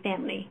happy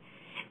family.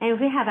 And if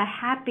we have a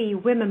happy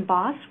women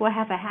boss, we'll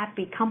have a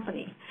happy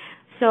company.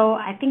 So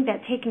I think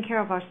that taking care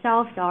of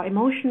ourselves, our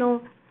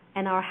emotional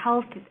and our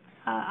health,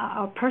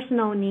 our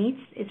personal needs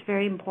is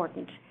very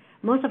important.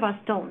 Most of us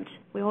don't.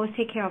 We always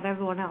take care of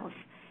everyone else.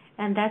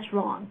 And that's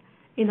wrong.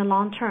 In the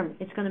long term,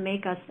 it's going to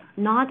make us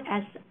not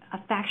as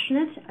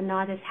affectionate,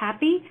 not as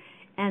happy,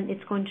 and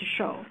it's going to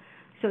show.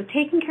 So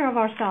taking care of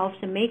ourselves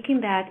and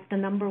making that the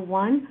number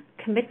one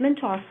commitment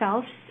to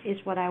ourselves is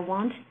what I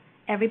want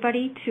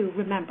everybody to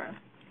remember.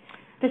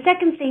 The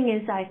second thing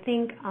is, I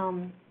think,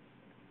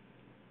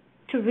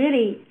 to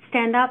really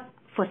stand up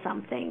for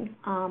something.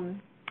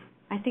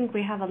 I think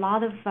we have a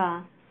lot of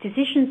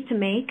decisions to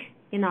make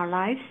in our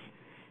lives.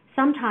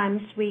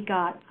 Sometimes we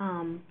got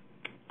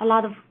a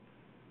lot of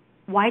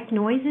white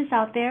noises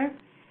out there,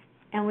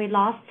 and we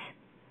lost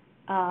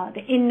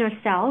the inner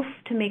self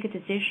to make a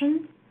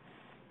decision.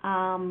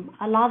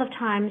 A lot of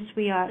times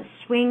we are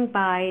swayed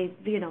by,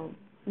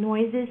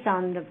 noises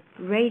on the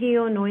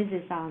radio,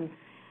 noises on,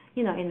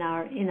 in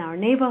our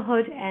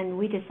neighborhood, and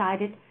we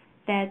decided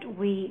that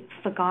we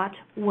forgot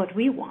what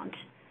we want.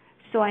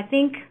 So I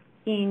think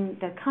in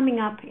the coming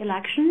up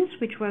elections,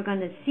 which we're going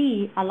to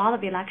see a lot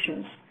of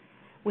elections,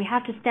 we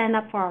have to stand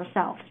up for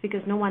ourselves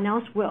because no one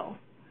else will.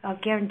 I'll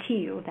guarantee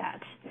you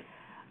that.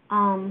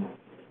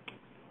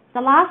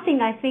 The last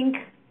thing I think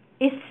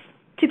is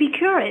to be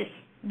curious.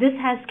 This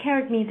has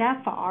carried me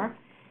that far,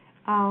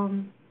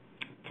 to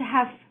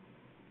have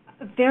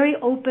a very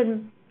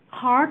open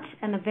heart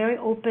and a very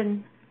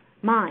open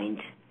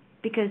mind,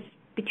 because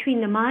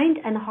between the mind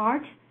and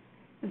heart,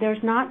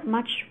 there's not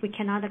much we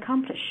cannot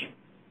accomplish.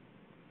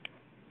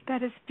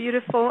 That is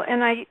beautiful.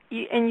 And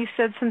you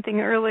said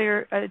something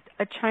earlier,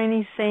 a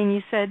Chinese saying.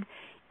 You said,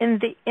 "In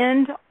the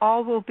end,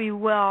 all will be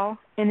well,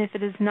 and if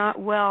it is not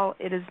well,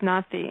 it is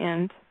not the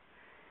end."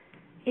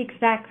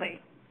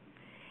 Exactly.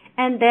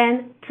 And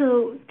then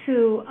to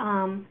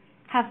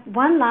have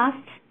one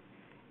last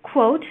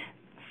quote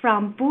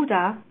from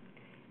Buddha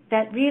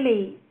that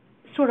really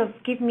sort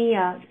of give me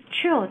a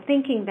chill,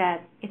 thinking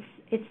that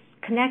it's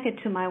connected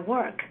to my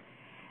work.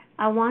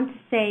 I want to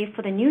say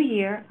for the new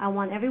year, I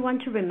want everyone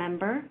to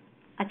remember,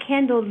 a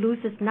candle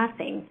loses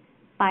nothing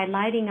by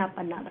lighting up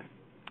another.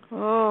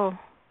 Oh,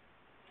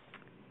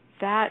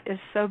 that is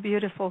so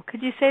beautiful.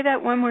 Could you say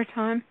that one more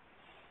time?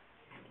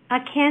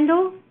 A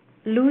candle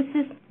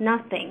loses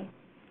nothing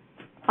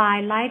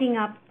by lighting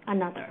up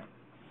another.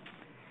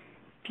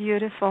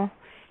 Beautiful.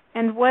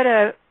 And what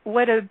a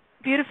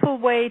beautiful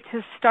way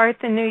to start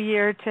the new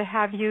year, to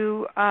have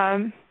you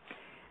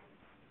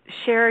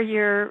share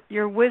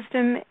your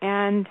wisdom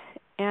and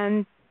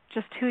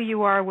just who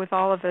you are with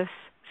all of us.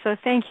 So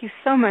thank you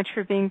so much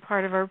for being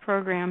part of our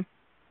program.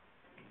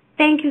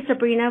 Thank you,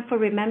 Sabrina, for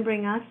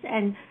remembering us,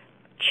 and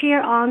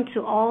cheer on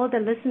to all the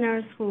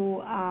listeners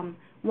who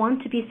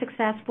want to be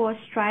successful,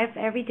 strive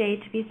every day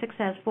to be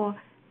successful,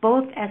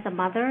 both as a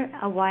mother,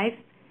 a wife,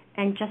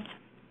 and just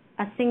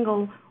a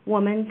single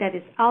woman that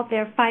is out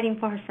there fighting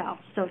for herself.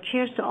 So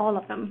cheers to all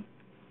of them.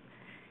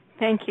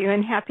 Thank you,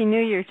 and Happy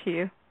New Year to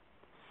you.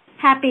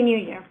 Happy New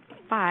Year.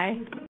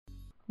 Bye.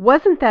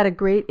 Wasn't that a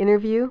great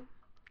interview?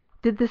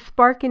 Did this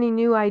spark any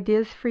new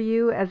ideas for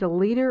you as a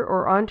leader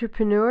or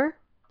entrepreneur?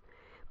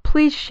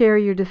 Please share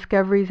your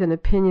discoveries and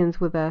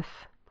opinions with us.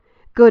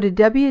 Go to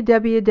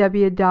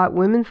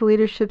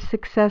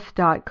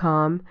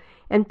www.womensleadershipsuccess.com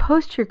and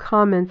post your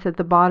comments at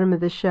the bottom of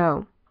the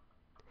show.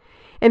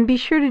 And be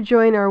sure to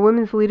join our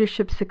Women's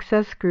Leadership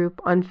Success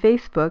group on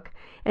Facebook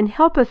and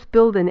help us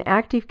build an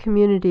active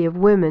community of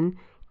women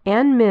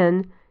and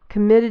men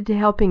committed to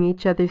helping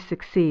each other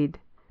succeed.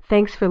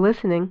 Thanks for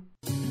listening.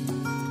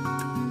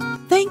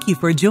 Thank you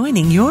for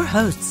joining your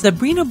host,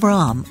 Sabrina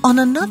Braham, on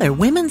another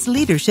Women's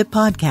Leadership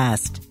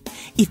Podcast.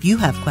 If you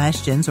have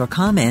questions or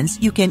comments,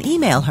 you can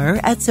email her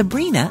at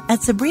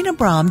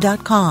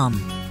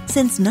sabrina@sabrinabraham.com.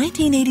 Since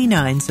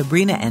 1989,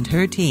 Sabrina and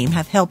her team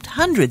have helped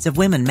hundreds of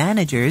women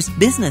managers,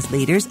 business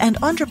leaders, and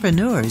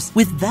entrepreneurs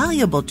with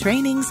valuable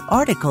trainings,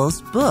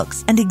 articles,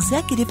 books, and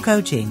executive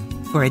coaching.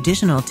 For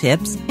additional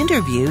tips,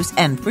 interviews,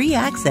 and free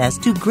access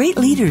to Great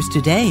Leaders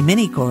Today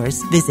mini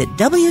course, visit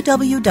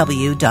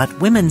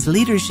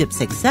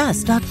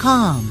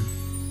www.womensleadershipsuccess.com.